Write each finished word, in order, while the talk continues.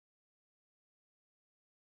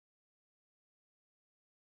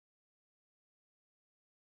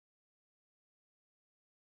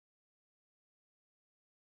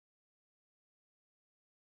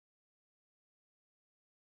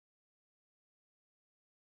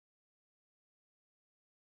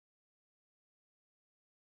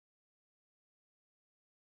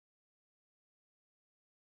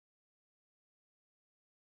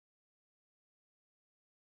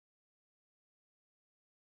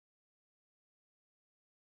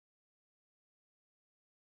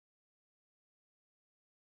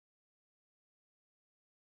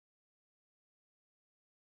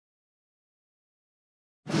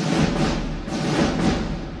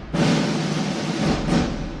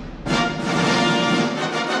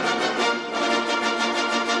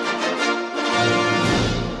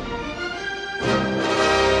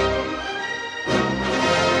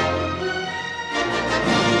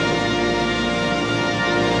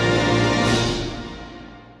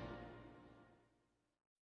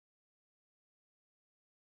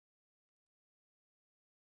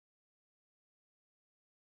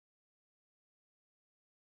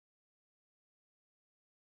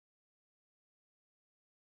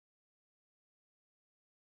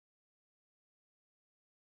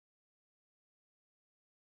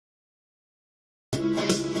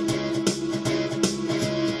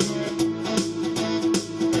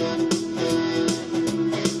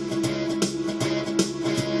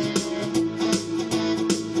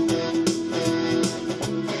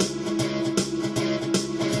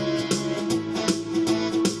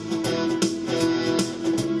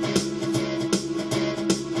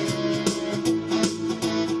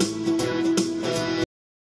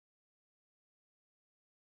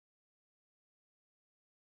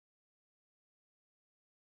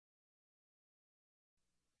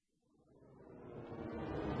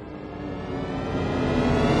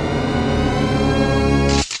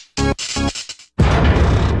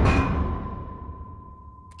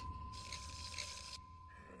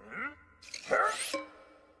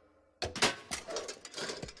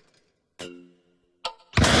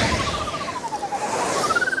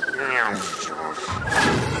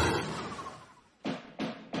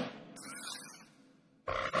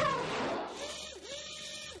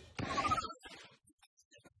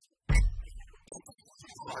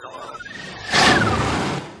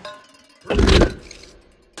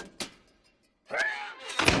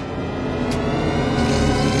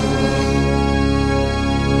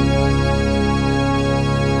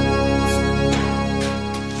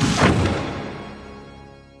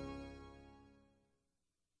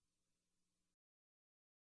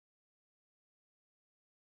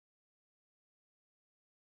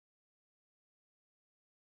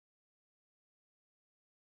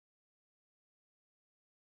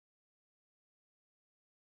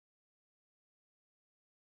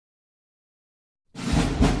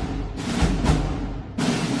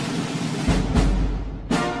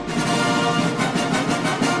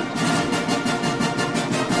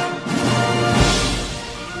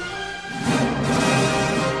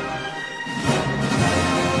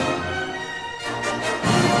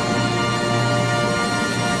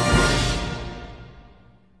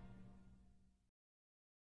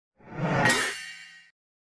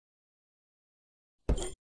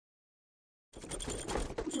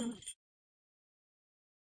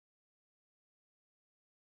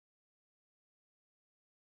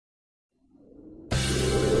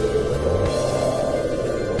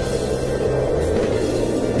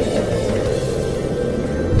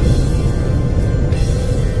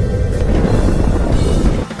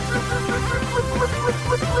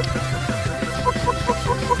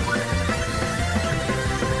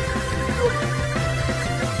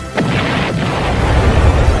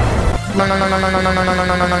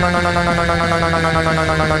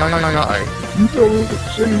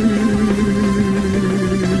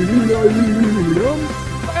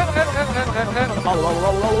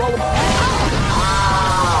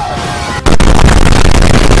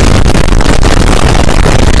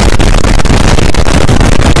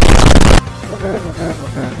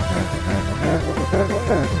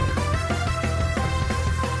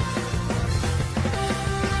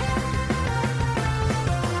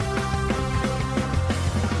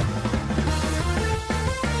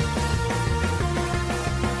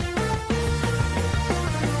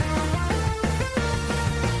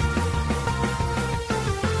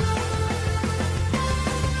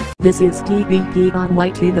This is TVP on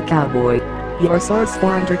Whitey the Cowboy, your source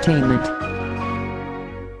for entertainment.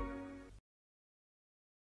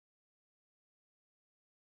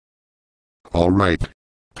 Alright.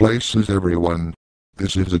 Places everyone.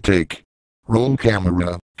 This is a take. Roll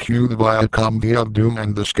camera, cue the Viacom of Doom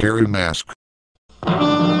and the Scary Mask.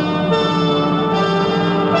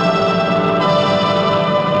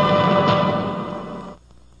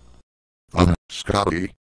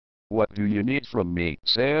 Scotty. What do you need from me,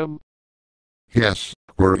 Sam? Yes,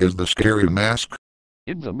 where is the Scary Mask?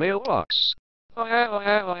 In the mailbox. Soy,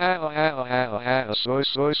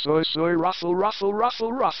 rustle, rustle,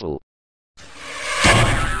 rustle, rustle.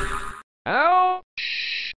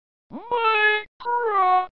 Ouch! My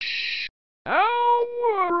crotch!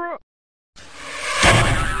 Ow!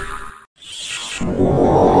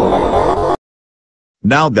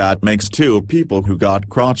 Now that makes 2 people who got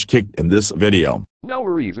crotch kicked in this video. Now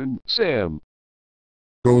we're even, Sam.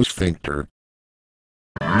 Go sphincter.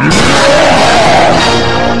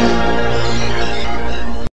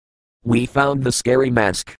 We found the Scary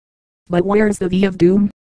Mask. But where's the V of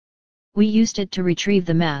Doom? We used it to retrieve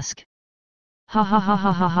the mask. Ha ha ha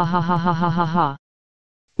ha ha ha ha ha ha ha ha ha.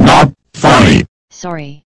 Not funny.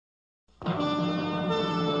 Sorry.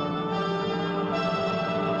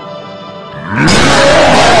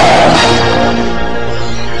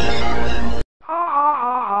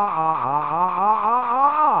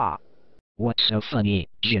 What's so funny,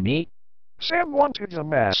 Jimmy? Sam wanted the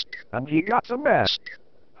mask, and he got the mask.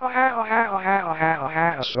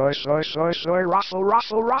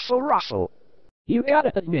 Russell. You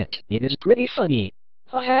gotta admit, it is pretty funny.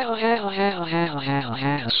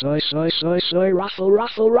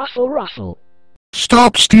 Russell.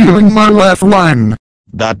 Stop stealing my laugh line.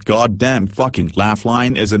 That goddamn fucking laugh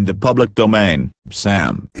line is in the public domain,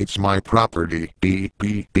 Sam. It's my property. B.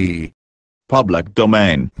 Public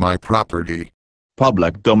domain. My property.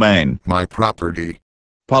 Public domain. My property.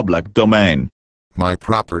 Public domain. My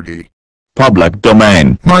property. Public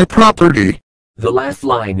domain. My property. The laugh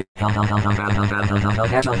line,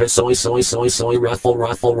 soy,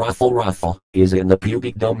 ruffle, is in the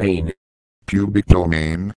pubic domain. Pubic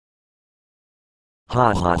domain.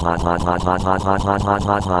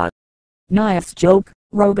 Ha. Nice joke,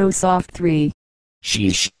 Robosoft 3.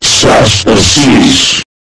 Sheesh.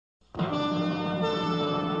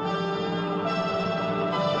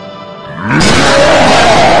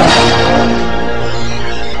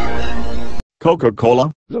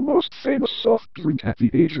 Coca-Cola? The most famous soft drink at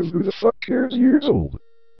the age of who the fuck cares years old.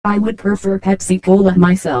 I would prefer Pepsi Cola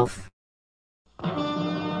myself.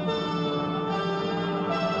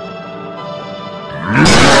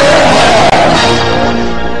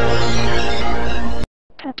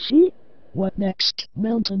 Pepsi? What next?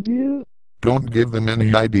 Mountain Dew? Don't give them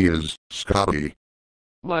any ideas, Scotty.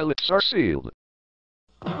 My lips are sealed.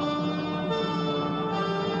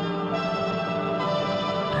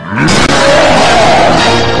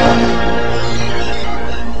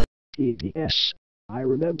 THX. I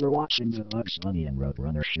remember watching the Bugs Bunny and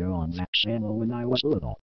Roadrunner show on that channel when I was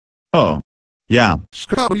little. Oh. Yeah.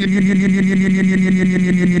 Scotty. You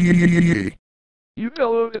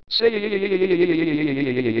know, say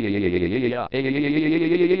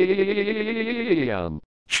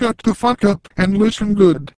Shut the fuck up and listen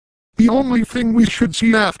good. The only thing we should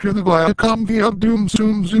see after the Viacom via Doom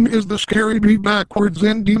zooms in is the scary B backwards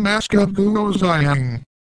ND mask of Guoziang.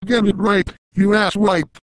 Get it right, you ass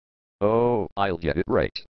wipe. Oh, I'll get it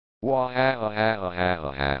right.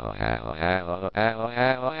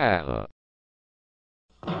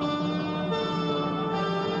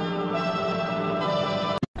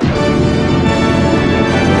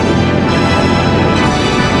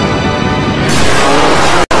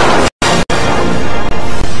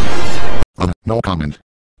 No comment.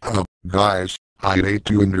 Guys, I hate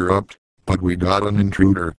to interrupt, but we got an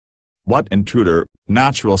intruder. What intruder?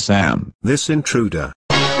 Natural Sam. This intruder.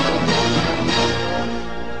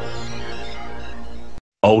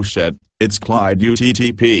 Oh shit, it's Clyde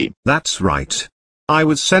UTTP. That's right. I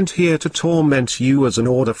was sent here to torment you as an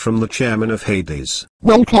order from the chairman of Hades.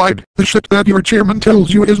 Well, Clyde, the shit that your chairman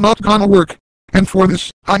tells you is not gonna work. And for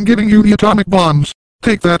this, I'm giving you the atomic bombs.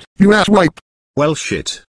 Take that, you ass wipe. Well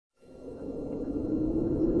shit.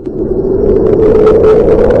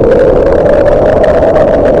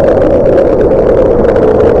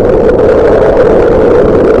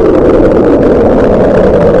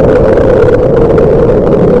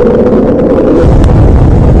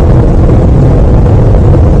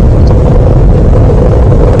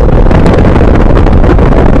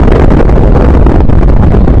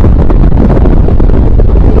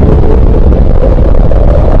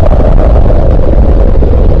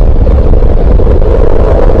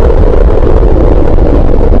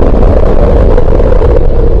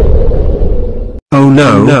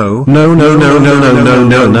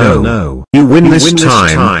 No. You win this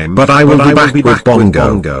time, but I will be back with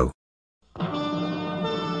Bongo.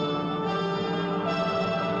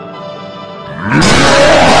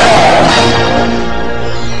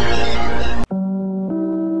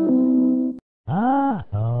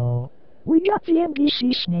 Oh. We got the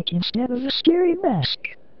NBC snake instead of the scary mask.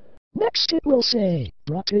 Next it will say,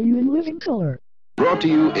 brought to you in living color. Brought to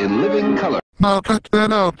you in living color. Now cut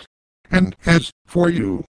that out. And as for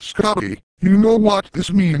you, Scotty, you know what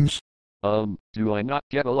this means. Do I not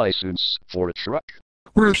get a license for a truck?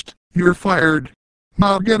 Worst, you're fired.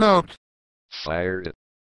 Now get out. Fired.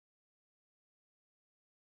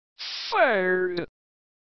 Fired.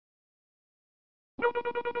 No,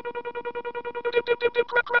 crap,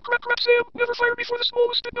 Sam, never fire me for the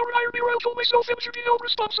smallest thing, nor hire me or I'll kill myself and should be held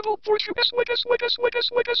responsible for it.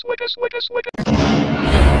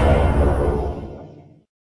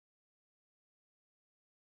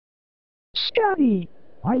 Scotty,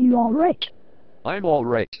 are you alright? I'm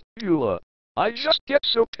alright, Eula. I just get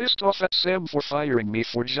so pissed off at Sam for firing me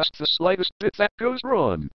for just the slightest bit that goes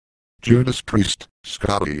wrong. Judas Priest,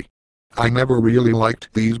 Scotty. I never really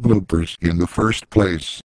liked these bloopers in the first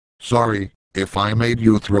place. Sorry, if I made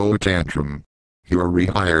you throw a tantrum. You're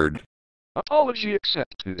rehired. Apology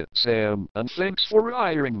accepted, Sam, and thanks for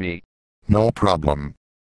rehiring me. No problem.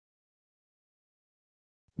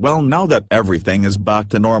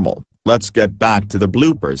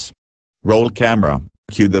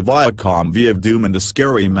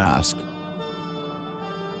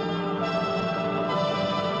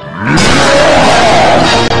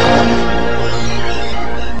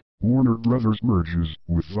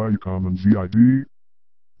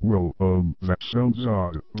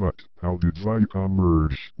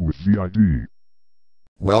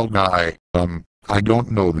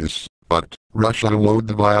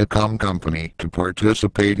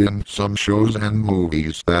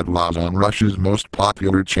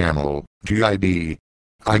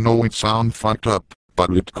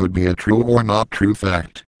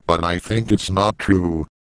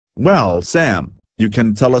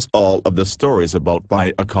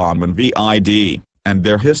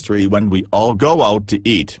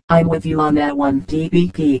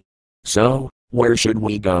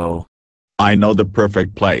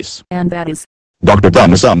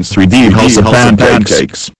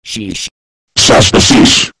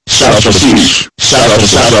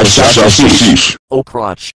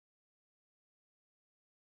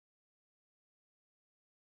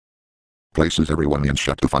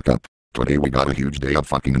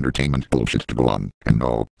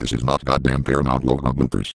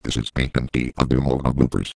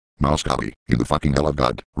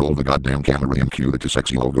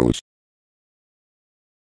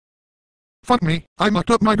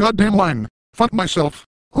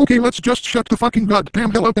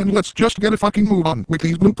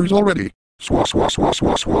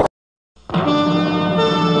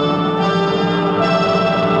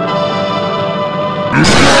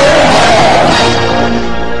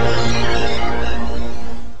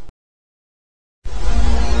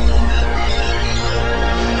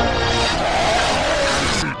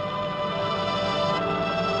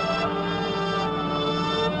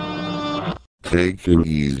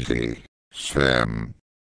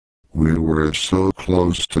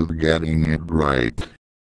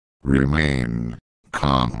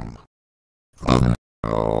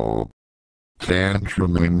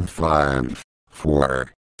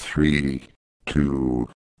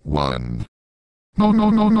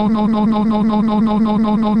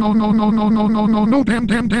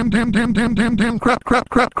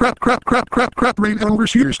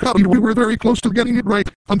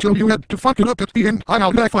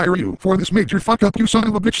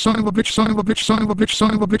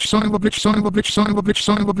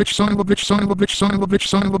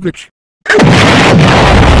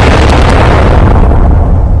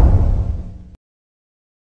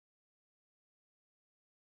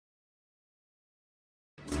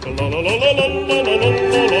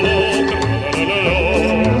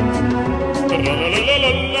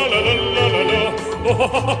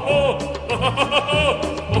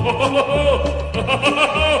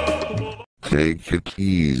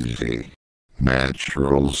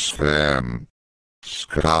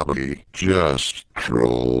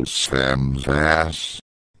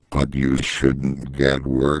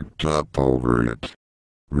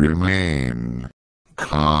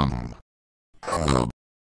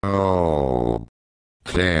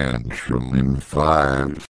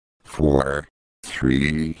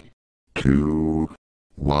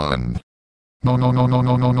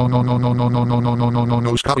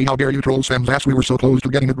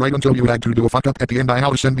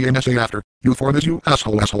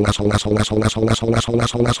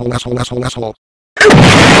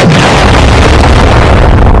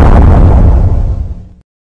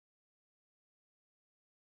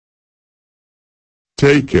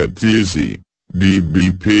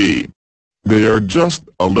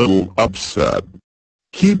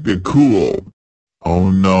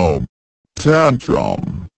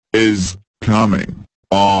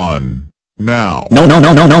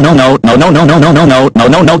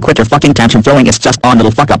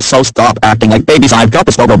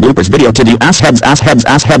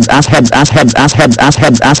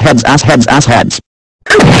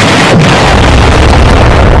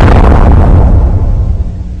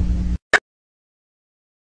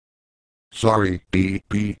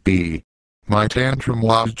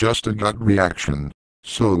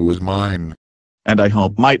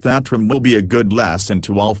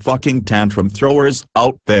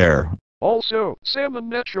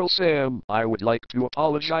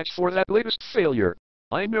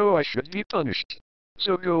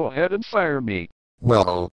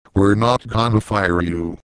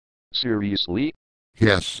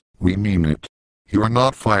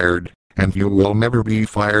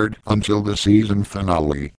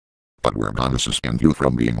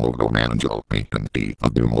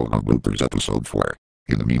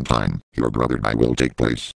 In the meantime, your brother and I will take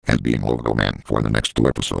place as being Logo Man for the next 2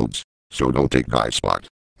 episodes. So go take Guy's spot.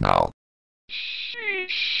 Now.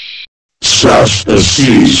 Shush the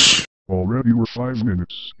sheesh. Already we're 5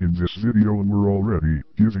 minutes in this video and we're already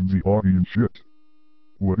giving the audience shit.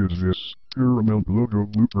 What is this? Paramount Logo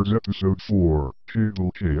Bloopers Episode 4,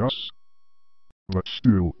 Cable Chaos? But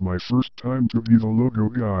still, my first time to be the logo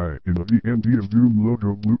guy in a BND of Doom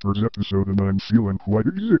Logo Bloopers episode and I'm feeling quite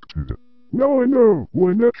excited. Now I know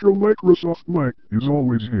why Natural Microsoft Mike is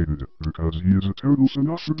always hated, because he is a total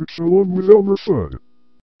synopsis along with Elmer Fudd.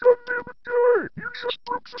 God damn it, guy! You just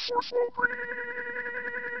broke the fourth wall.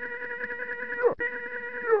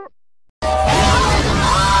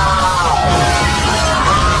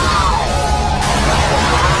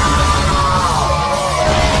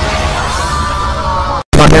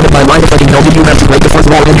 My mind fucking hell did you have to break the fourth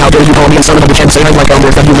wall and how dare you call me a son of a bitch and say I'm like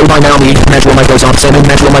Elmer that you know by now me, Natural Microsoft said and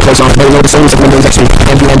Natural Microsoft may load the souls of Windows XP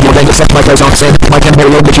and you then accept Microsoft said my can may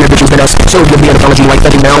load the cheer bitches than us so give me an apology like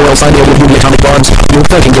that now or else I will give you the atomic bombs you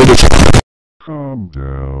fucking go bitch. Calm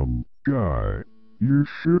down, guy. You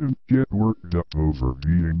shouldn't get worked up over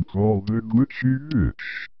being called a glitchy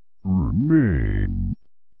bitch. Remain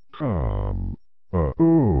calm.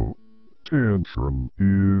 Uh-oh. Tantrum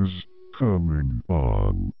is coming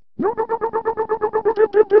on. No,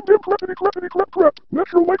 crap.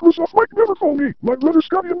 Natural Microsoft Mike never call me. My brother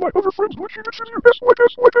Scotty and my other friends glitchy bitches you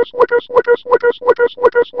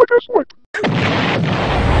like.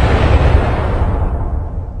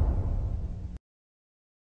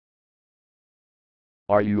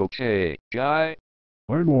 Are you okay, Guy?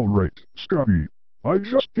 I'm alright, Scotty. I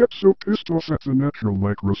just get so pissed off at the Natural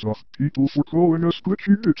Microsoft people for calling us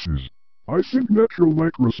glitchy bitches. I think Natural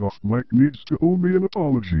Microsoft Mike needs to owe me an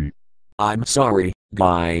apology. I'm sorry,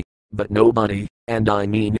 Guy, but nobody, and I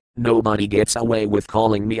mean, nobody gets away with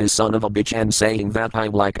calling me a son of a bitch and saying that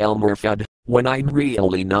I'm like Elmer Fudd, when I'm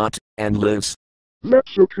really not, and Liz.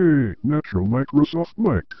 That's okay, Natural Microsoft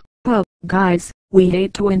Mike. Oh, guys, we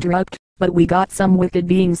hate to interrupt, but we got some wicked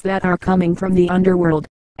beings that are coming from the underworld.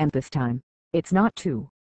 And this time, it's not 2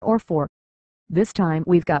 or 4. This time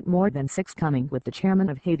we've got more than 6 coming with the chairman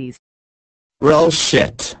of Hades. Well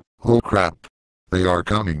shit. Oh crap. They are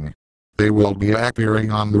coming. They will be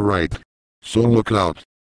appearing on the right. So look out.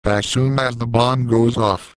 As soon as the bomb goes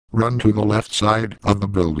off, run to the left side of the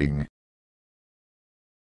building.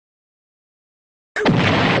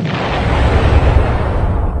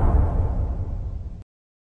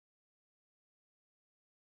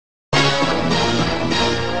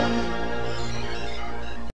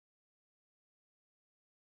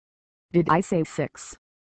 Did I say 6?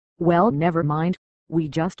 Well, never mind. We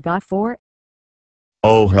just got 4.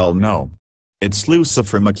 Oh hell no. It's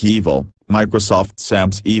Lucifer McEvil, Microsoft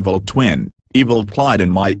Sam's evil twin, evil Clyde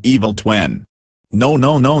and my evil twin. No.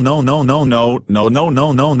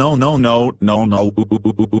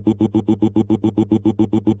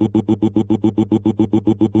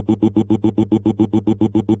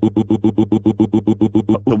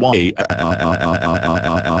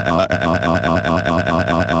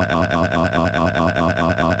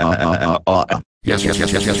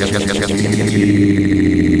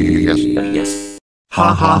 Yes.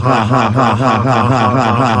 Ha ha ha ha ha ha ha ha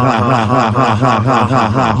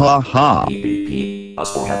ha ha ha. PvP,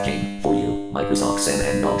 us 4 have came for you, Microsoft Sam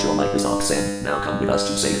and Natural Microsoft Sam. Now come with us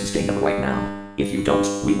to Satan's kingdom right now. If you don't,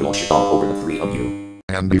 we will shit all over the 3 of you.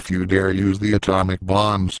 And if you dare use the atomic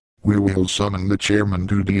bombs, we will summon the chairman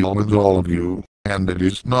to deal with all of you. And it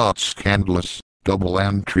is not scandalous, double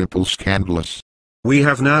and triple scandalous. We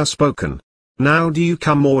have now spoken. Now do you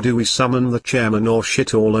come or do we summon the chairman or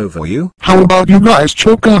shit all over you? How about you guys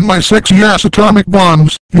choke on my sexy ass atomic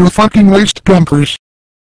bombs, you fucking waste dumpers?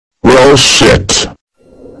 Well shit.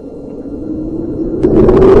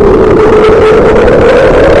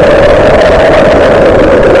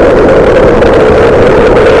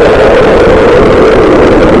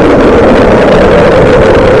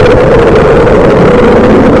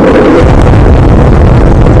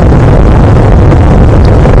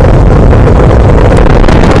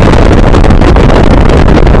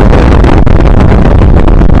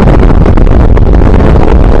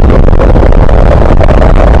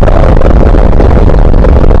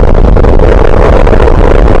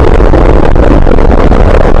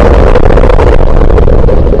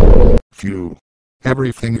 Phew.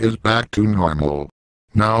 Everything is back to normal.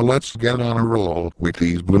 Now let's get on a roll with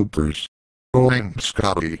these bloopers. Going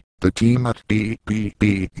Scotty, the team at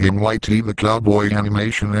BND the Cowboy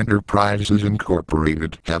Animation Enterprises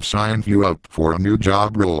Incorporated have signed you up for a new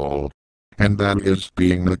job role. And that is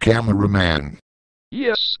being the cameraman.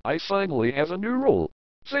 Yes, I finally have a new role.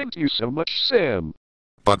 Thank you so much, Sam.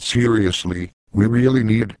 But seriously, we really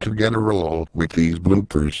need to get a roll with these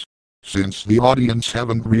bloopers. Since the audience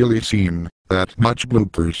haven't really seen that much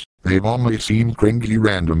bloopers, they've only seen cringy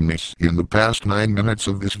randomness in the past 9 minutes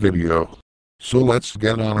of this video. So let's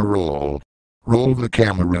get on a roll. Roll the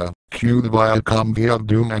camera, cue the Viacom via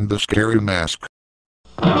Doom and the scary mask.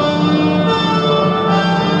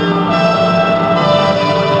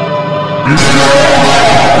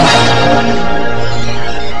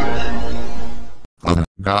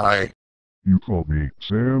 Guy. You call me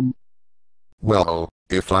Sam? Well,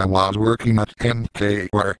 if I was working at NK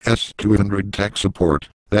or S200 tech support,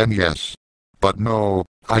 then yes. But no,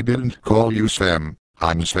 I didn't call you Sam,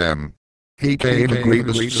 I'm Sam. aka the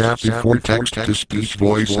greatest sap before text-to-speech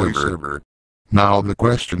voiceover. Now the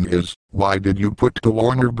question is, why did you put the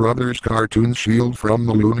Warner Brothers cartoon shield from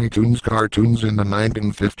the Looney Tunes cartoons in the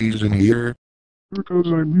 1950s in here? Because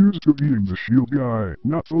I'm used to being the shield guy,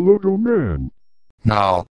 not the logo man.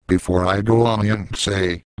 Now, before I go on and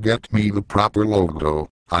say, get me the proper logo,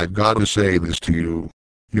 I've gotta say this to you.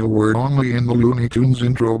 You were only in the Looney Tunes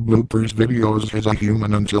intro bloopers videos as a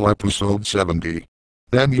human until episode 70.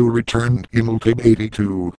 Then you returned in Ultimate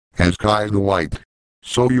 82, as Kai the White.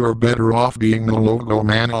 So you're better off being the logo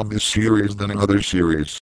man of this series than other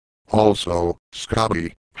series. Also,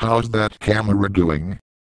 Scotty, how's that camera doing?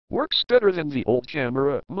 Works better than the old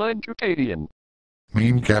camera, mine Capadian.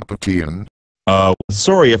 Mean Capatian?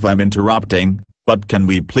 Sorry if I'm interrupting, but can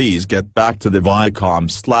we please get back to the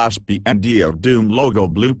Viacom/BND of Doom logo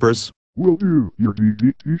bloopers? Will do, your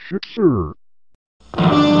DDT shit, sir.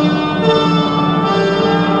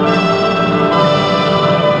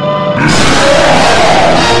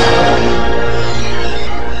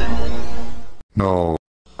 No.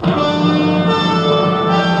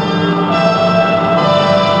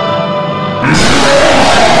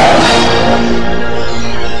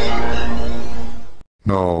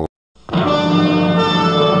 No.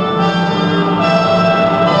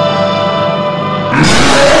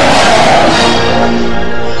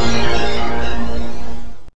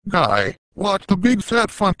 Guy, what the big fat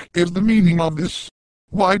fuck is the meaning of this?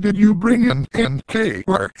 Why did you bring in NK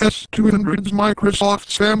or S200's Microsoft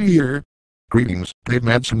Sam here? Greetings, Dave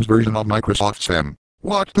Madson's version of Microsoft Sam.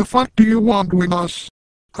 What the fuck do you want with us?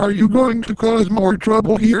 Are you going to cause more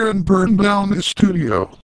trouble here and burn down this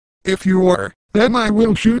studio? If you are, then I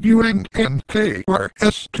will shoot you and NK or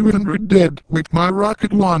S200 dead with my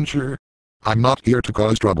rocket launcher. I'm not here to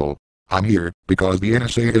cause trouble. I'm here because the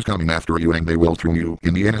NSA is coming after you and they will throw you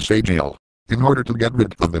in the NSA jail. In order to get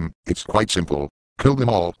rid of them, it's quite simple. Kill them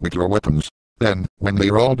all with your weapons. Then, when they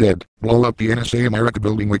are all dead, blow up the NSA America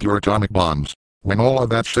building with your atomic bombs. When all of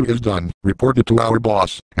that shit is done, report it to our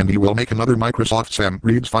boss, and he will make another Microsoft Sam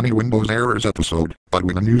Reads Funny Windows Errors episode, but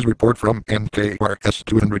with a news report from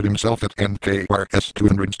NKRS200 himself at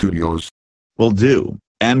NKRS200 Studios. Will do.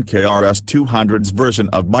 NKRS200's version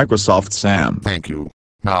of Microsoft Sam. Thank you.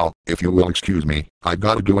 Now, if you will excuse me, I've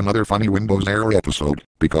gotta do another Funny Windows Error episode,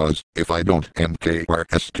 because, if I don't,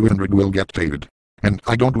 NKRS200 will get faded. And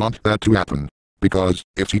I don't want that to happen. Because,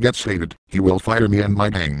 if he gets faded, he will fire me and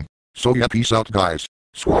my gang. So yeah, peace out guys.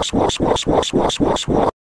 Swah swah swah swah swah swah swah.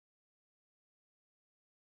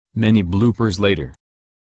 Many bloopers later.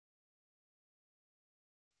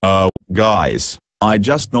 Guys, I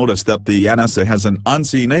just noticed that the NSA has an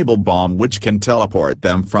unseenable bomb which can teleport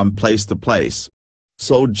them from place to place.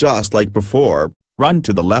 So just like before, run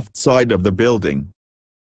to the left side of the building.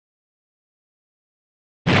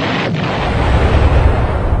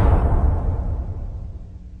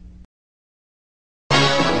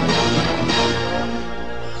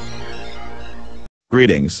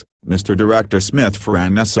 Greetings, Mr. Director Smith for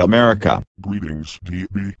NSA America. Greetings,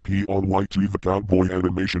 DBP on YT the Cowboy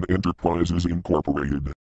Animation Enterprises Incorporated.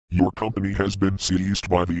 Your company has been seized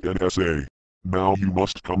by the NSA. Now you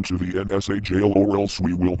must come to the NSA jail or else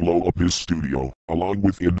we will blow up this studio, along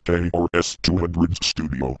with NKRS200's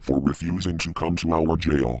studio for refusing to come to our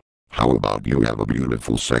jail. How about you have a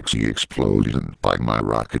beautiful sexy explosion by my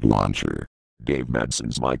rocket launcher? Dave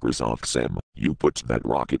Madson's Microsoft Sam, you put that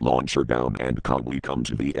rocket launcher down and we come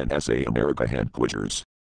to the NSA America headquarters.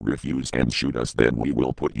 Refuse and shoot us, then we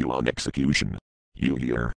will put you on execution. You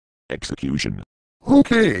hear? Execution.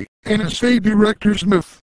 Okay, NSA Director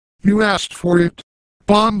Smith. You asked for it.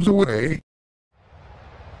 Bombs away.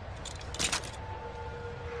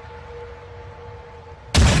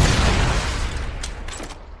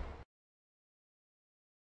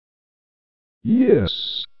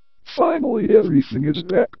 Yes. Finally everything is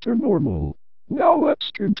back to normal. Now let's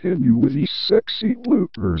continue with these sexy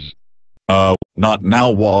bloopers. Not now,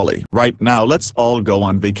 Wally. Right now let's all go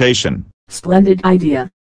on vacation. Splendid idea.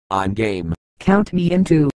 I'm game. Count me in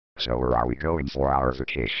 2. So where are we going for our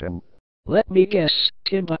vacation? Let me guess,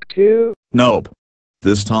 Timbuktu? Nope.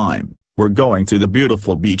 This time, we're going to the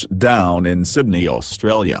beautiful beach down in Sydney,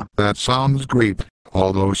 Australia. That sounds great,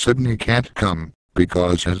 although Sydney can't come,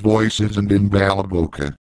 because his voice isn't in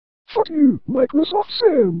Balaboka. Fuck you, Microsoft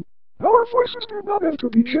Sam. Our voices do not have to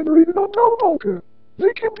be generated on Balaboka.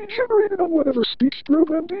 They can be generated on whatever speech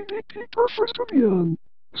program DDP prefers to be on.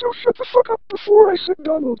 So shut the fuck up before I send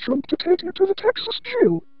Donald Trump to take you to the Texas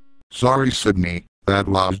jail. Sorry, Sydney, that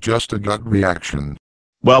was just a gut reaction.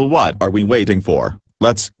 Well, what are we waiting for?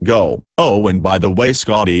 Let's go. Oh, and by the way,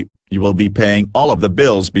 Scotty, you will be paying all of the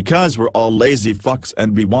bills because we're all lazy fucks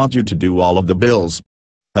and we want you to do all of the bills.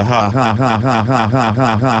 Ha ha ha ha ha ha ha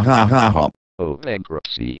ha ha ha ha ha. Oh,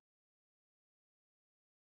 bankruptcy.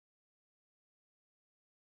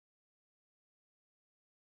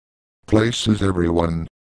 Places everyone.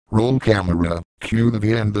 Roll camera, cue the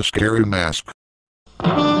V and the scary mask.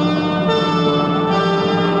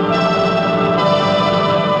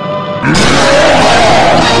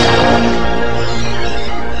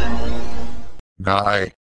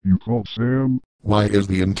 Guy. You called Sam? Why is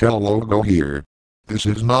the Intel logo here? This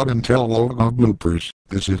is not Intel logo bloopers,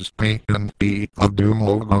 this is BND of Doom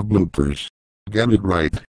logo bloopers. Get it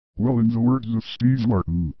right. Well, in the words of Steve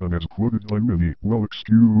Martin, and as quoted by many, well,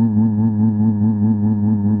 excuse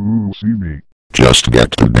me. Just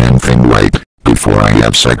get the damn thing right, before I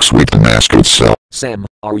have sex with the mask itself. Sam,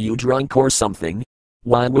 are you drunk or something?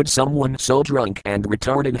 Why would someone so drunk and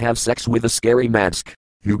retarded have sex with a scary mask?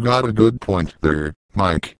 You got a good point there,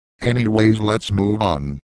 Mike. Anyways, let's move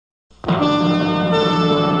on.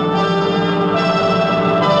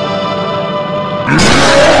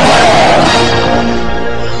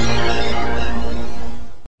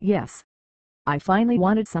 Yes. I finally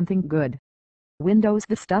wanted something good. Windows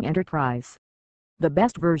Vista Enterprise. The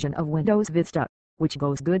best version of Windows Vista, which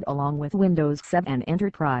goes good along with Windows 7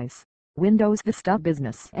 Enterprise, Windows Vista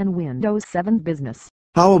Business and Windows 7 Business.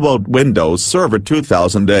 How about Windows Server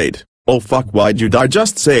 2008? Oh fuck, why'd you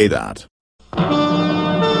just say that?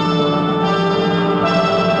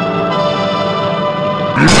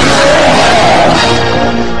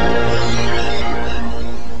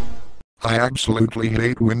 I absolutely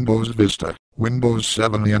hate Windows Vista, Windows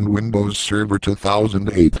 7 and Windows Server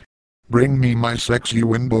 2008. Bring me my sexy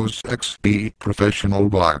Windows XP professional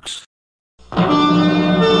box.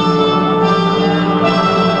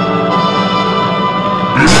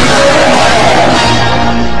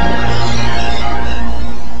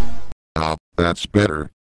 That's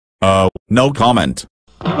better. No comment.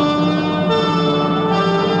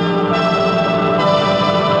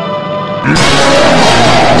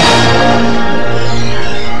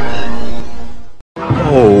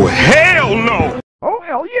 Oh, hell no! Oh,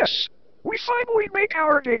 hell yes! We finally make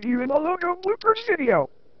our debut in the logo bloopers video.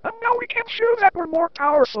 And now we can show that we're more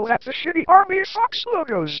powerful than the shitty Army of Fox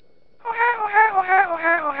logos.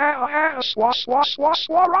 Swah swah swah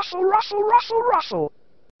swah ruffle ruffle ruffle ruffle.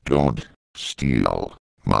 Don't steal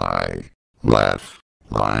my laugh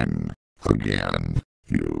line again,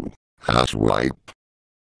 you asswipe.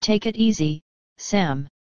 Take it easy, Sam.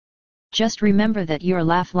 Just remember that your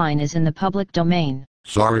laugh line is in the public domain.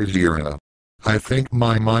 Sorry, Zira. I think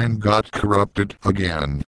my mind got corrupted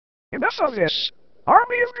again. Enough of this.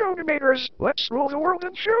 Army of Gonamators, let's rule the world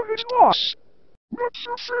and show who's boss. Not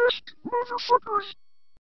so fast, motherfuckers.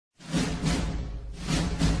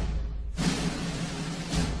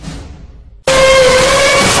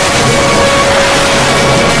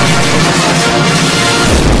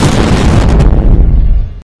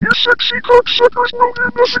 You sexy cocksuckers know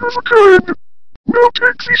you're nothing of a kind. Now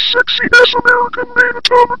take these sexy-ass American-made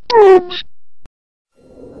atomic bombs.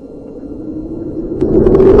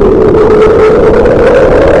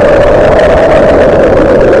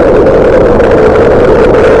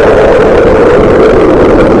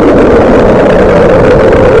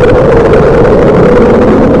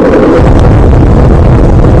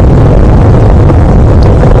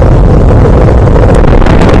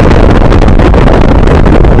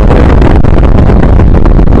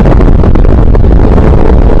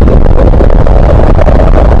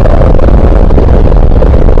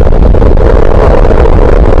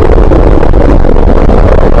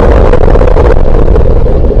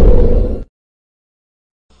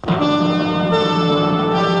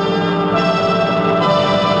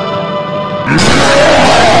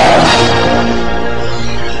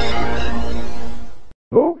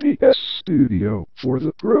 OBS Studio for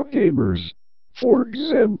the pro gamers. For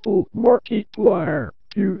example, Markiplier,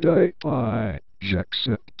 PewDiePie,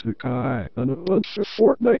 Jacksepticeye, and a bunch of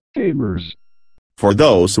Fortnite gamers. For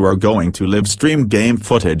those who are going to live stream game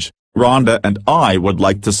footage, Rhonda and I would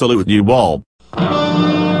like to salute you all.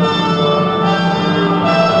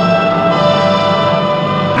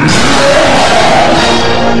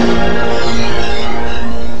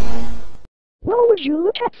 Well, would you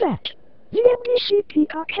look at that? The NBC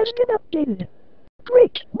Peacock has been updated.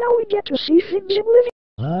 Great, now we get to see things in living.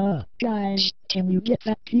 Guys, can you get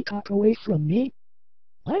that peacock away from me?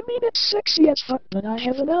 I mean, it's sexy as fuck, but I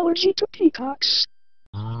have an allergy to peacocks.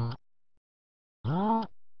 Achoo!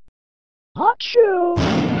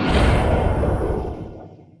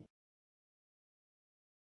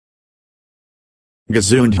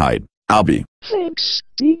 Gesundheit, Albie. Thanks,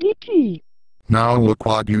 DDP. Now look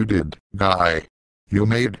what you did, guy. You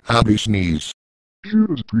made Abby sneeze.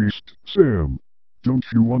 Judas Priest, Sam. Don't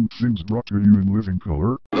you want things brought to you in living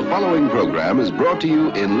color? The following program is brought to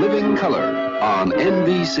you in living color on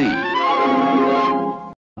NBC.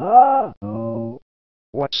 Oh.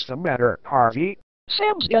 What's the matter, Harvey?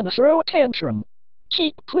 Sam's gonna throw a tantrum.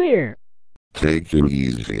 Keep clear. Take it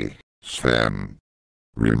easy, Sam.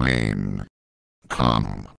 Remain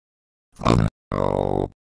calm.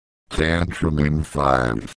 Oh. Tantrum in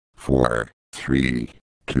 5, 4, 3,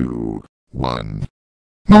 2, 1.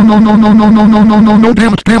 No,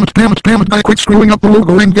 damn it, guy, quit screwing up the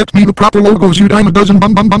logo and get me the proper logos, you dime a dozen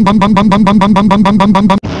bum.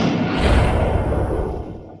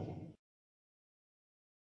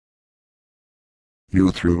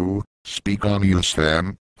 You through? Speak on you,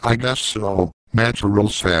 Sam. I guess so, natural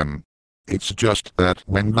Sam. It's just that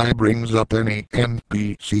when guy brings up any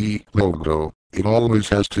NBC logo, it always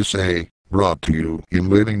has to say, brought to you in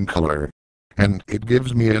living color. And it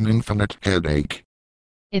gives me an infinite headache.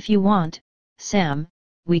 If you want, Sam,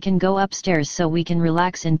 we can go upstairs so we can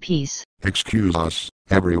relax in peace. Excuse us,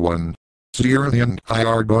 everyone. Sierra and I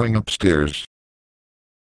are going upstairs.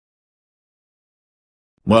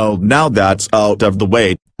 Well, now that's out of the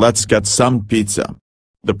way, let's get some pizza.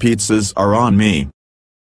 The pizzas are on me.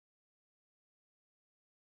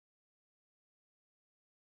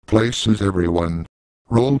 Places everyone.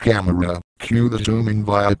 Roll camera, cue the zooming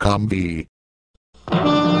Viacom V.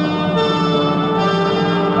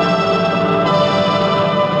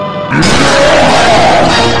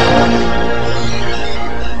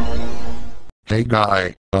 Hey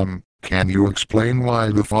guy, can you explain why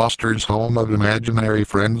the Foster's Home of Imaginary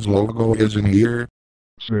Friends logo isn't here?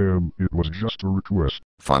 Sam, it was just a request.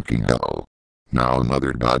 Fucking hell. Now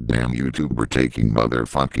another goddamn YouTuber taking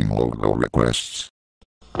motherfucking logo requests.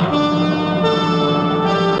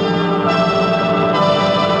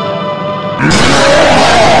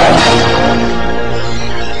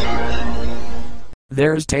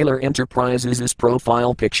 There's Taylor Enterprises'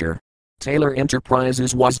 profile picture. Taylor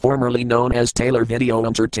Enterprises was formerly known as Taylor Video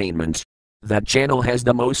Entertainment. That channel has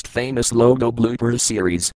the most famous logo bloopers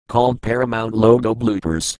series, called Paramount Logo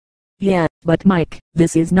Bloopers. Yeah, but Mike,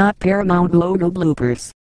 this is not Paramount Logo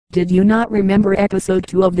Bloopers. Did you not remember episode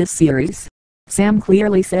 2 of this series? Sam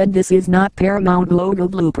clearly said this is not Paramount Logo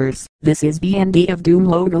Bloopers, this is BND of Doom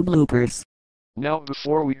Logo Bloopers. Now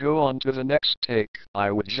before we go on to the next take, I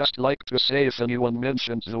would just like to say if anyone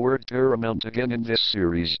mentions the word Paramount again in this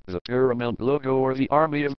series, the Paramount logo or the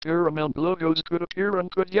army of Paramount logos could appear and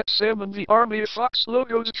could get Sam and the army of Fox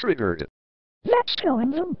logos triggered. Let's tell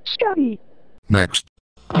him them, Scotty. Next.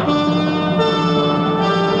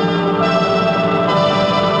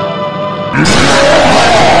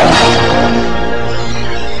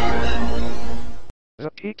 The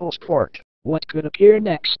People's Court. What could appear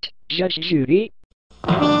next, Judge Judy?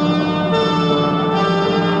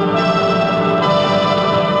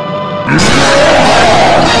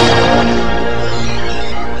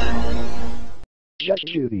 Judge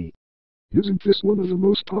Judy. Isn't this one of the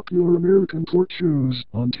most popular American court shows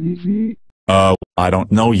on TV? I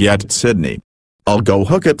don't know yet, Sydney. I'll go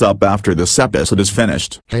hook it up after this episode is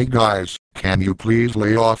finished. Hey guys, can you please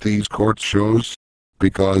lay off these court shows?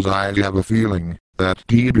 Because I have a feeling that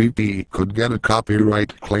DDP could get a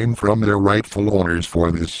copyright claim from their rightful owners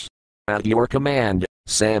for this. At your command,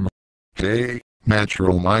 Sam. Hey,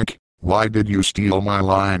 Natural Mike, why did you steal my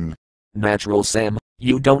line? Natural Sam,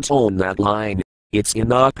 you don't own that line. It's in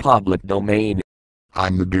the public domain.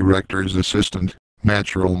 I'm the director's assistant,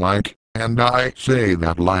 Natural Mike, and I say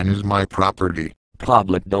that line is my property.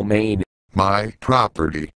 Public domain. My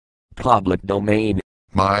property. Public domain.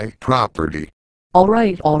 My property.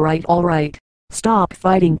 Alright. Stop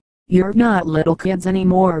fighting. You're not little kids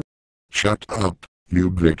anymore. Shut up, you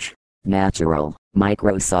bitch. Natural,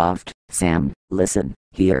 Microsoft, Sam, listen,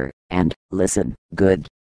 here, and listen, good.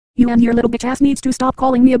 You and your little bitch ass needs to stop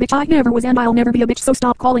calling me a bitch. I never was and I'll never be a bitch, so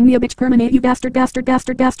stop calling me a bitch. Terminate, you bastard, bastard,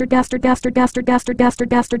 bastard, bastard, bastard, bastard, bastard, bastard, bastard,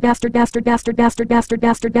 bastard, bastard, bastard, bastard, bastard, bastard,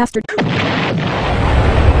 bastard, bastard.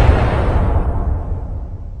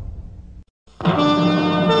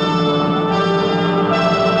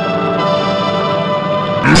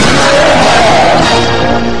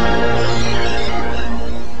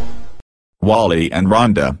 Wally and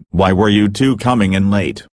Rhonda, why were you two coming in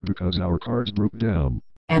late? Because our cars broke down.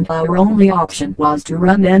 And our only option was to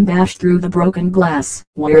run and bash through the broken glass,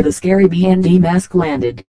 where the scary BND mask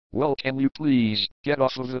landed. Well, can you please get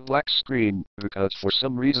off of the black screen, because for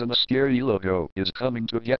some reason a scary logo is coming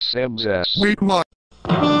to get Sam's ass. Wait, what?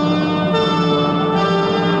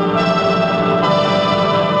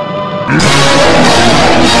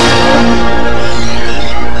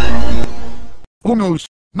 Oh no,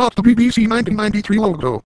 not the BBC 1993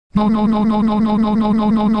 logo. No, no, no, no, no, no, no, no, no,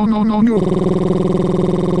 no, no, no, no, no.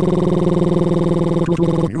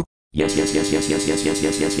 Yes, yes, yes, yes, yes, yes, yes,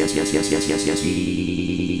 yes, yes, yes, yes, yes, yes, yes, yes,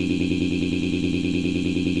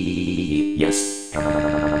 yes.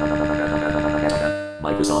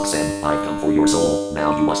 Microsoft said, I've come for your soul.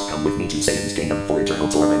 Now you must come with me to Satan's kingdom for eternal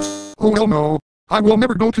torment. Oh hell no. I will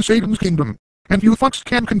never go to Satan's kingdom. And you fucks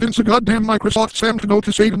can't convince a goddamn Microsoft Sam to go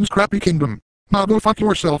to Satan's crappy kingdom. Now go fuck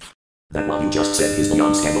yourself. That what you just said is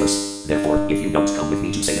beyond scandalous. Therefore, if you don't come with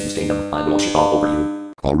me to Satan's kingdom, I will shit all over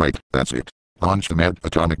you. Alright, that's it. Launch the mad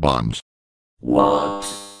atomic bombs. What?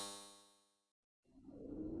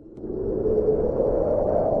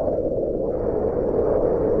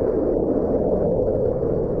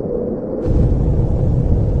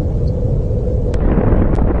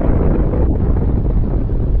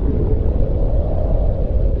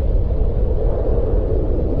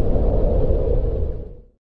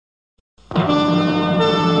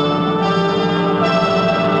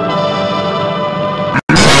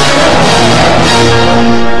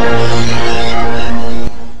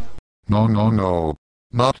 No, no, no.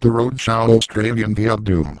 Not the Roadshow Australian Via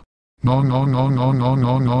Doom. No, no, no, no, no,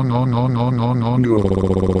 no, no, no, no, no, no, no, no.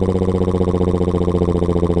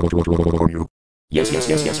 Yes, yes,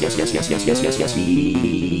 yes, yes, yes, yes, yes, yes, yes, yes, yes,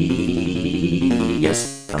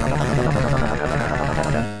 yes.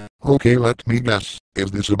 Okay, let me guess.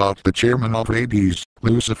 Is this about the chairman of Hades,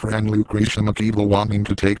 Lucifer and Lucretia McEvil wanting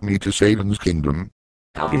to take me to Satan's kingdom?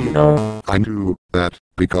 How did you know? I knew that,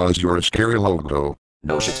 because you're a scary logo.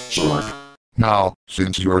 No shit, Sherlock. Now,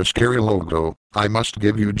 since you're a scary logo, I must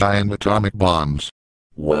give you giant atomic bombs.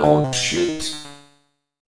 Well, shit.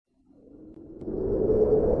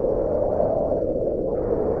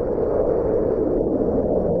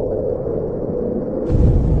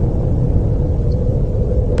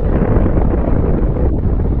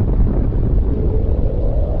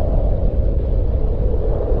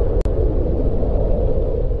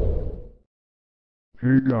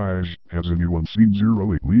 Hey guys, has anyone seen Zero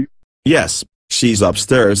lately? Yes, she's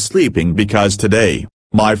upstairs sleeping because today,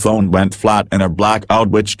 my phone went flat in a blackout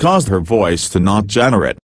which caused her voice to not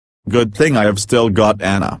generate. Good thing I have still got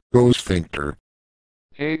Anna. Go sphincter.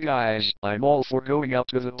 Hey guys, I'm all for going out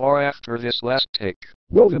to the bar after this last take.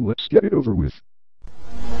 Well then let's get it over with.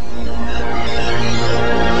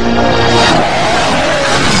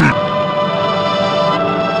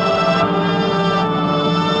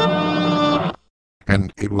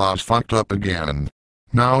 And it was fucked up again.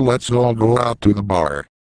 Now let's all go out to the bar.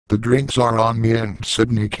 The drinks are on me and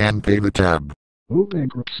Sydney can pay the tab. Oh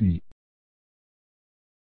bankruptcy.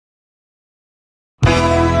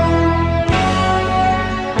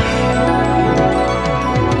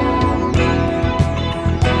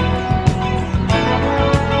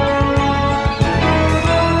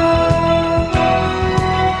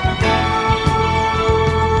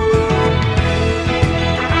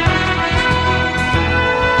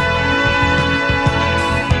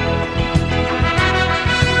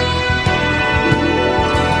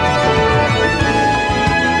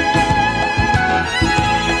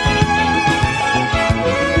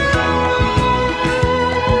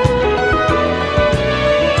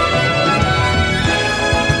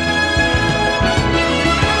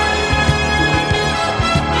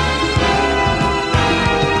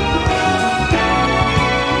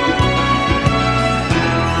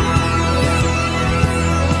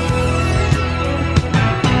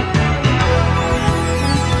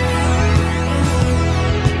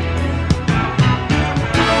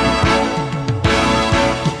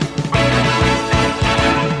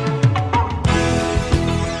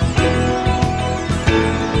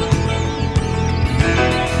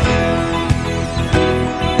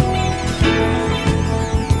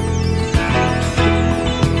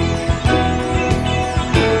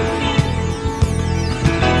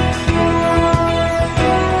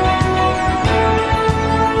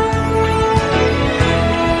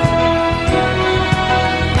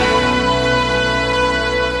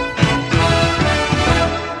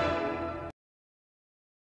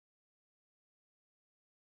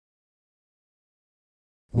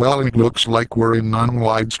 Well, it looks like we're in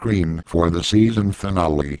non-widescreen for the season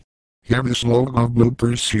finale. Here this logo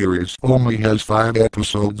bloopers series only has 5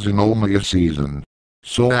 episodes in only a season.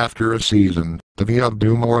 So after a season, the V of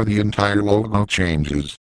Doom or the entire logo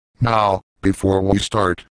changes. Now, before we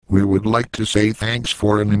start, we would like to say thanks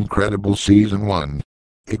for an incredible season 1.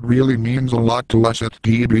 It really means a lot to us at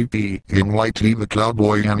TBP NYT the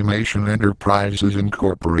Cowboy Animation Enterprises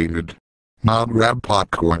Incorporated. Now grab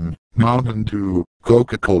popcorn, Mountain Dew,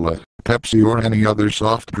 Coca-Cola, Pepsi or any other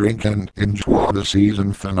soft drink and enjoy the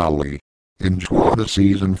season finale. Enjoy the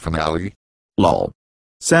season finale. Lol.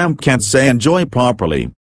 Sam can't say enjoy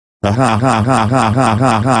properly. Ha ha ha ha ha ha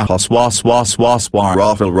ha ha ha swa swa swa swa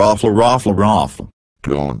raffle raffle raffle raffle.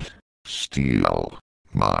 Don't steal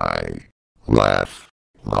my laugh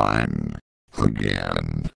line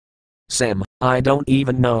again. Sam, I don't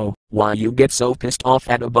even know why you get so pissed off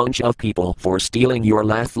at a bunch of people for stealing your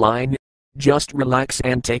laugh line. Just relax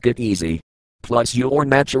and take it easy. Plus your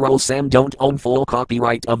natural Sam don't own full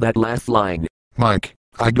copyright of that laugh line. Mike,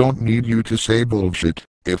 I don't need you to say bullshit.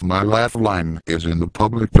 If my laugh line is in the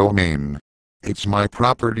public domain, it's my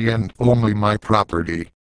property and only my property.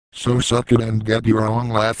 So suck it and get your own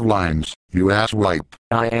laugh lines, you asswipe.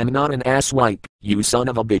 I am not an asswipe, you son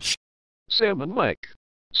of a bitch. Sam and Mike,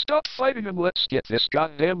 stop fighting and let's get this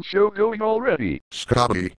goddamn show going already.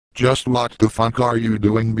 Scotty, just what the fuck are you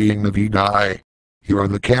doing being the V guy? You're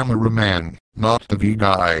the cameraman, not the V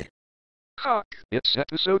guy. Cock, it's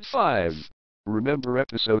episode 5. Remember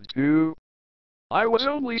episode 2? I was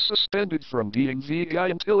only suspended from being V guy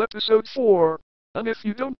until episode 4. And if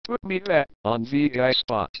you don't put me back on V guy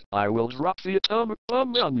spot, I will drop the atomic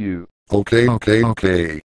bomb on you.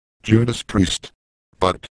 Okay. Judas Priest.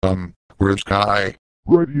 But, where's Guy?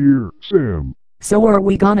 Right here, Sam. So are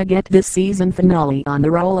we gonna get this season finale on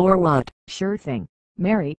the roll or what? Sure thing,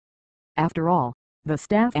 Mary. After all, the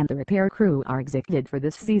staff and the repair crew are executed for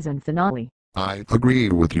this season finale. I agree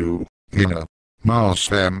with you. Now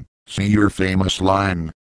Sam, see your famous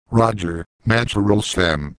line. Roger, natural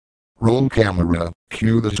Sam. Roll camera,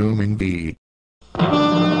 cue the zooming V.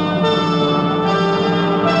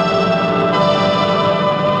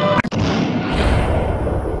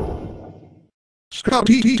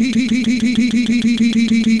 Scotty.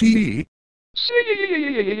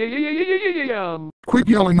 Quit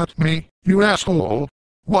yelling at me, you asshole.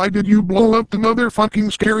 Why did you blow up the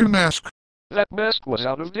motherfucking scary mask? That mask was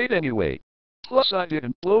out of date anyway. Plus I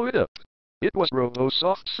didn't blow it up. It was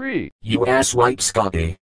RoboSoft free. You asswipe,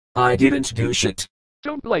 Scotty. I didn't do shit.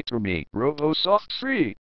 Don't lie to me, RoboSoft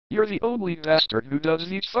free. You're the only bastard who does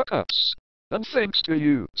these fuck-ups. And thanks to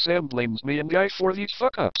you, Sam blames me and Guy for these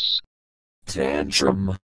fuck-ups.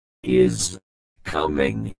 Tantrum is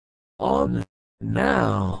coming on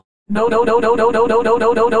now. No, damn it,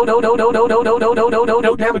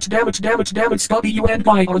 Scotty, you and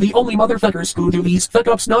Guy are the only motherfuckers who do these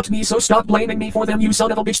fuck-ups, not me, so stop blaming me for them, you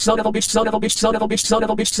son of a bitch, son of a bitch, son of a bitch, son of a bitch, son of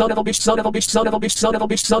a bitch, son of a bitch, son of a bitch, son of a bitch,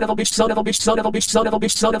 son of a bitch, son of a bitch, son of a bitch, son of a bitch, son of a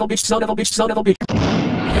bitch, son of a bitch, son of a bitch, son of a bitch.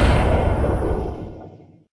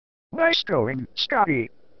 Nice going, Scotty.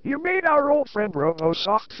 You made our old friend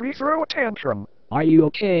RoboSoft Free throw a tantrum. Are you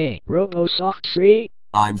okay, RoboSoft Free?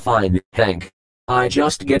 I'm fine, Hank. I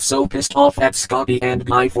just get so pissed off at Scotty and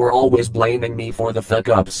Guy for always blaming me for the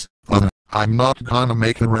fuck-ups. I'm not gonna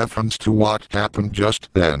make a reference to what happened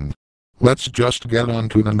just then. Let's just get on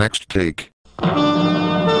to the next take.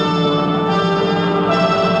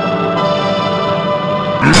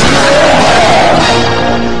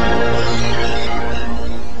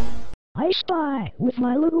 I spy with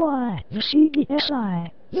my little eye the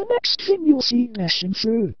CDSI. The next thing you'll see meshing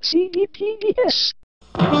through CDPDS.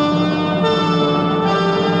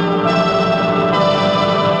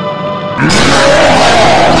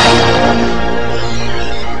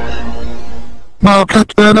 Now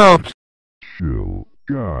cut that out. Chill,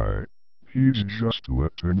 Guy. He's just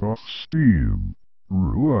letting off steam.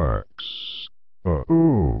 Relax.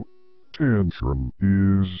 Uh-oh. Tantrum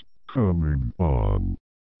is coming on.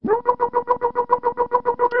 No, damn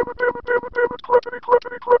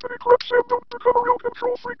it, clap, Sam, don't become a real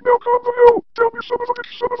control freak now, calm the hell down, you son of a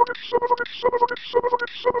bitch, son of a bitch, son of a bitch, son of a bitch, son of a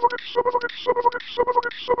bitch, son of a bitch, son of a bitch, son of a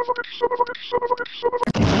bitch, son of a bitch, son of a bitch, son of a bitch, son of a bitch, son of a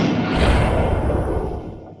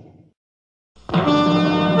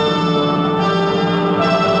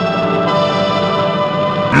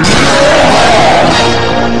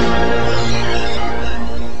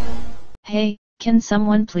Hey, can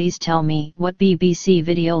someone please tell me what BBC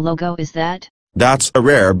video logo is that? That's a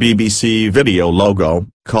rare BBC video logo,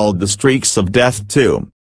 called the Streaks of Death 2.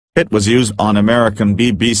 It was used on American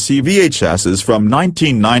BBC VHSs from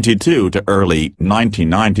 1992 to early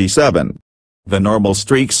 1997. The normal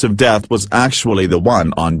streaks of death was actually the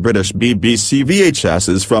one on British BBC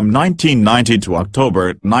VHSs from 1990 to October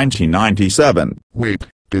 1997. Wait,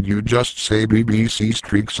 did you just say BBC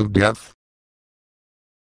streaks of death?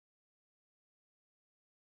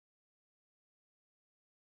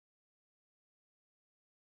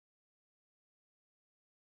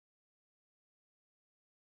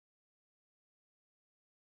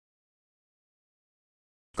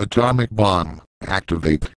 Atomic bomb,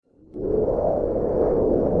 activate.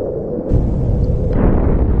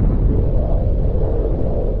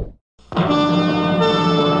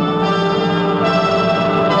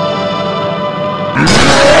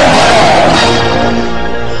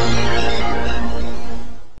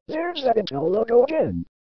 There's that Intel logo again.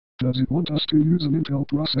 Does it want us to use an Intel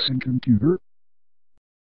processing computer?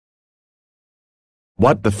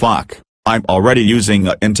 What the fuck? I'm already using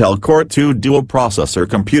a Intel Core 2 dual processor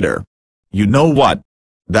computer. You know what?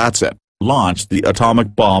 That's it. Launch the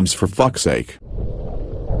atomic bombs for fuck's sake.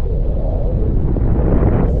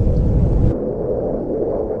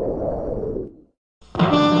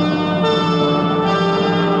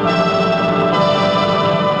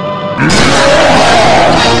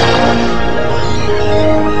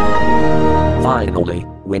 Finally,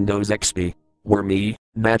 Windows XP, where me,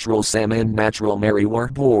 Natural Sam and Natural Mary were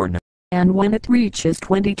born. And when it reaches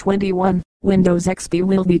 2021, Windows XP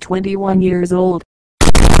will be 21 years old.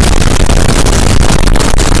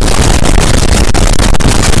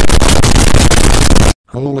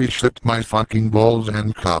 Holy shit, my fucking balls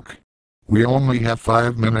and cock. We only have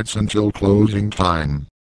 5 minutes until closing time.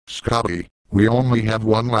 Scotty, we only have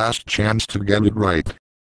one last chance to get it right.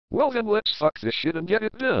 Well then let's fuck this shit and get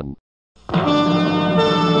it done.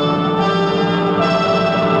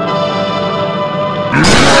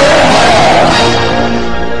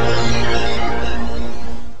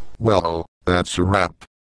 Well, that's a wrap.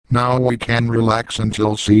 Now we can relax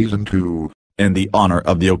until season 2. In the honor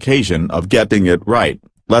of the occasion of getting it right,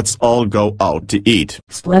 let's all go out to eat.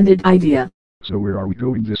 Splendid idea. So where are we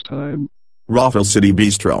going this time? Raffle City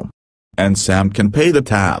Bistro. And Sam can pay the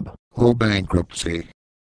tab. Oh, bankruptcy.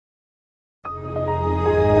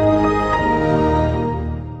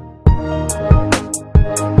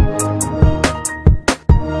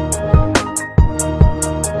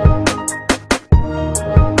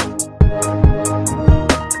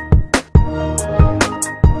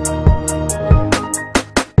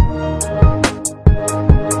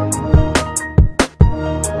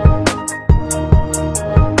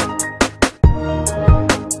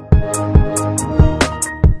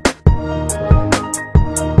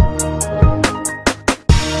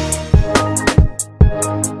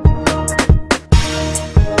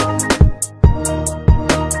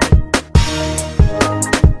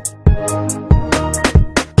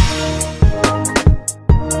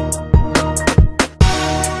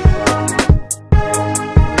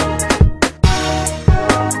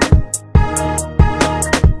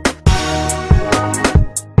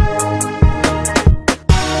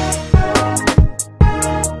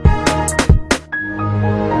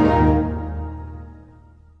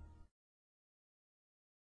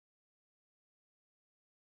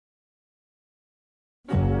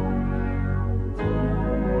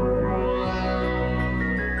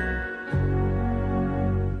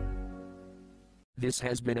 This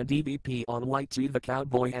has been a DVP on Whitey the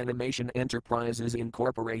Cowboy Animation Enterprises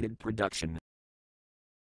Incorporated production.